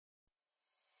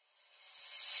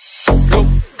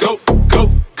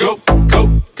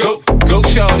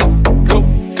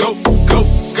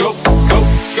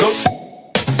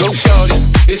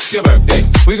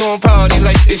We gon' party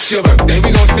like it's your birthday.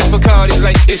 We gon' sip Bacardi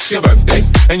like it's your birthday.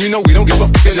 And you know we don't give up,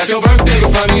 it's not your birthday. You'll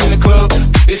find me in the club,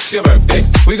 it's your birthday.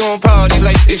 We gon' party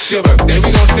like it's your birthday.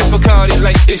 We gon' sip Bacardi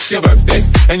like it's your birthday.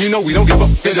 And you know we don't give up,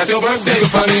 it's not your birthday. You'll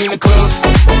find me in the club.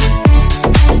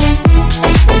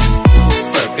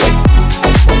 Birthday.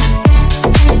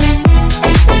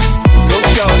 Go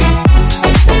shawty.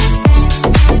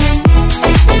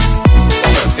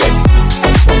 Birthday.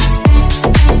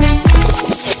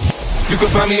 You can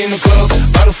find me in the club,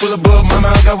 bottle full of bug. Mama,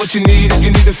 I got what you need if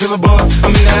you need to feel a buzz.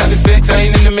 I'm into having sex, I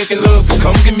ain't into making love. So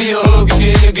come give me a hug if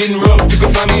you're into getting rough. You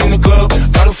can find me in the club,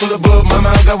 bottle full of bug. Mama,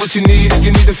 I got what you need if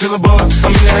you need to feel a buzz.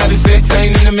 I'm into having sex,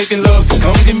 I ain't into making love. So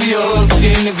come give me a hug if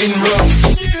you're into getting rough.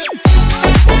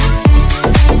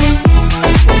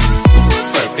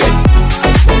 Birthday.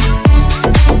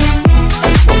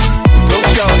 Go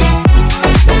shawty.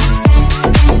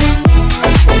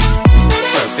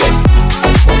 Birthday.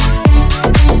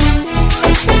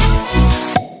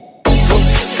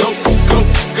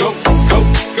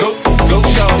 Go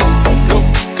shawty,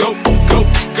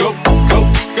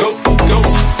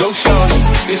 go shawty,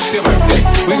 it's your birthday.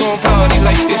 We gon' party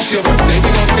like it's your birthday. We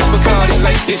gon' sip Bacardi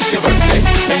like it's your birthday.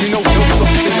 And you know we don't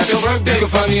fuck, it's not your birthday. You can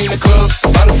find me in the club,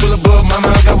 bottle full of bug. Mama,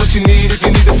 I got what you need if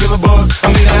you need to feel a buzz.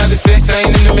 I'm into having sex, I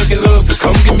ain't into making love. So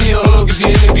come give me a hug if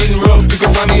you're into getting rough. You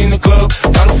can find me in the club,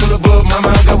 bottle full of bug.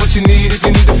 Mama, I got what you need if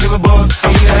you need to feel a buzz.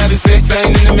 I'm into having sex, I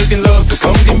ain't into making love. So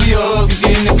come give me a hug if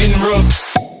you're into getting rough.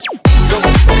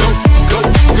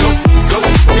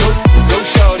 Go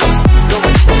shawty.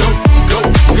 Go,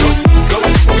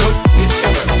 it's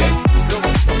your birthday. Go shawty.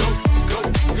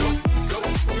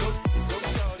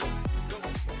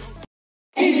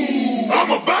 I'm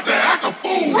about to act a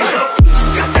fool, right?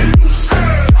 Got me loose,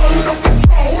 hold no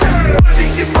control. Money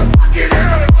in my pocket,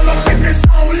 all up in this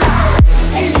whole line.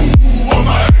 Ooh,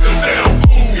 I'ma act a damn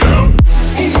fool, yeah.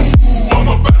 Ooh, I'm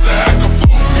about to act a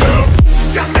fool, yeah.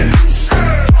 Got me loose,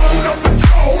 hold no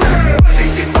control. Money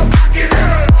in my pocket,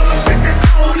 all up in this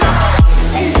whole line.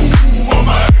 Ooh,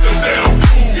 I'ma act a damn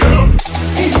fool, yeah.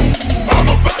 Ooh, I'm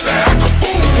about to act a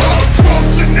fool. I'm drunk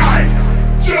tonight,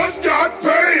 just got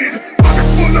paid. Pocket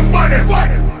full of money, what?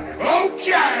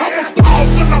 Okay. I'ma ball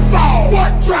till I fall.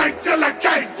 What? Drink till I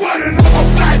can't. What it on a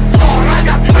black card? I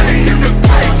got money in the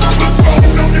bank.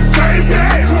 Control on the table.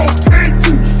 Drunk and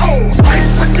goose. Oh, take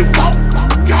what you want.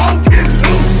 Go get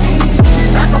loose.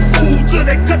 Like a fool till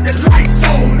they cut the lights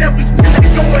on. Every spin they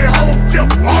going home till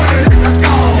all the liquor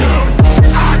gone.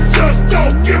 I just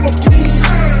don't give a f.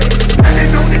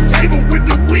 Standing on the table with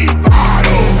the weed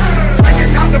bottle.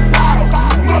 Taking out the bottle.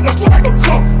 Motherfucker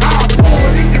come. I'll pour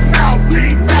it in your mouth.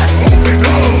 Lean back, open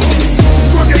up.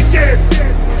 Look again.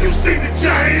 You see the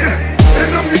chain.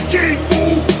 And I'm the king,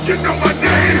 fool. You know my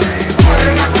name. Party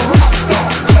like a rock star.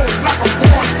 Flow like a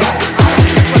porn star. I don't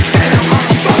give a damn. I'm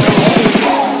about to hold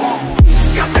on.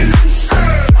 Got me loose.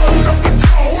 Hold no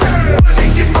control. Money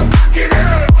in my pocket.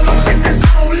 All up in this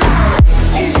whole line.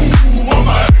 Ooh,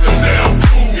 I'ma act a damn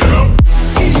fool, yeah.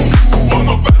 Ooh, I'm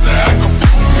about to act a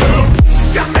fool, yeah.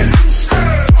 Got me loose.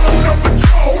 Hold no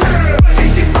control. Money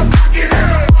in my pocket.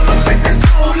 All up in this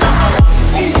whole line.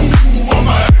 Ooh,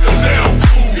 I'ma act a damn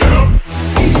fool, yeah.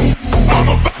 Ooh, I'm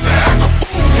about to act a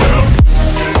fool, yeah.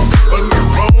 A little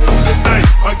wrong tonight.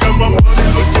 I got my money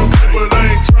looking back, but I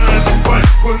ain't trying to fight.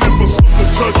 But if a sucker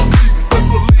touch me, best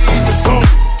believe it's on.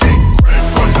 Keep crack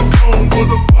crushing on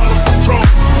with a bottle of Patron.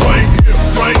 Right here,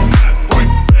 right now, quick,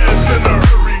 fast, in a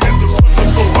hurry. And the sucker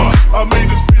so hot, I made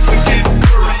this vision get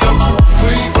blurry. I'm too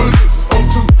clean for this, I'm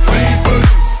too clean for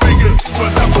this. Figure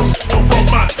what happens on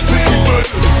my team, but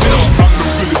I'm the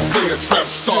realest player, trap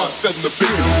star, setting the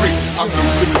biggest bricks. I'm the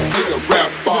realest player, rap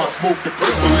bar, smoking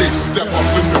purplish. Step up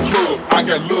in the club, I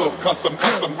got love, cause I'm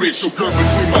rich. Your girl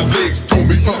between my legs, do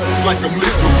me up like I'm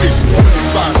licorice.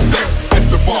 25 stacks at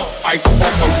the bar, ice on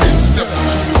my wrist. Step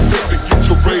into this pit to get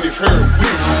your braided hair and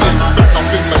wigs. Back up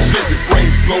in my Chevy,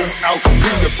 brains blown out,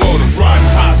 peanut butter.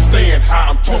 Riding high, staying high,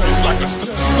 I'm talking like a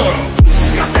stutter.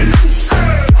 Got me loose,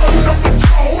 hold no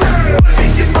control.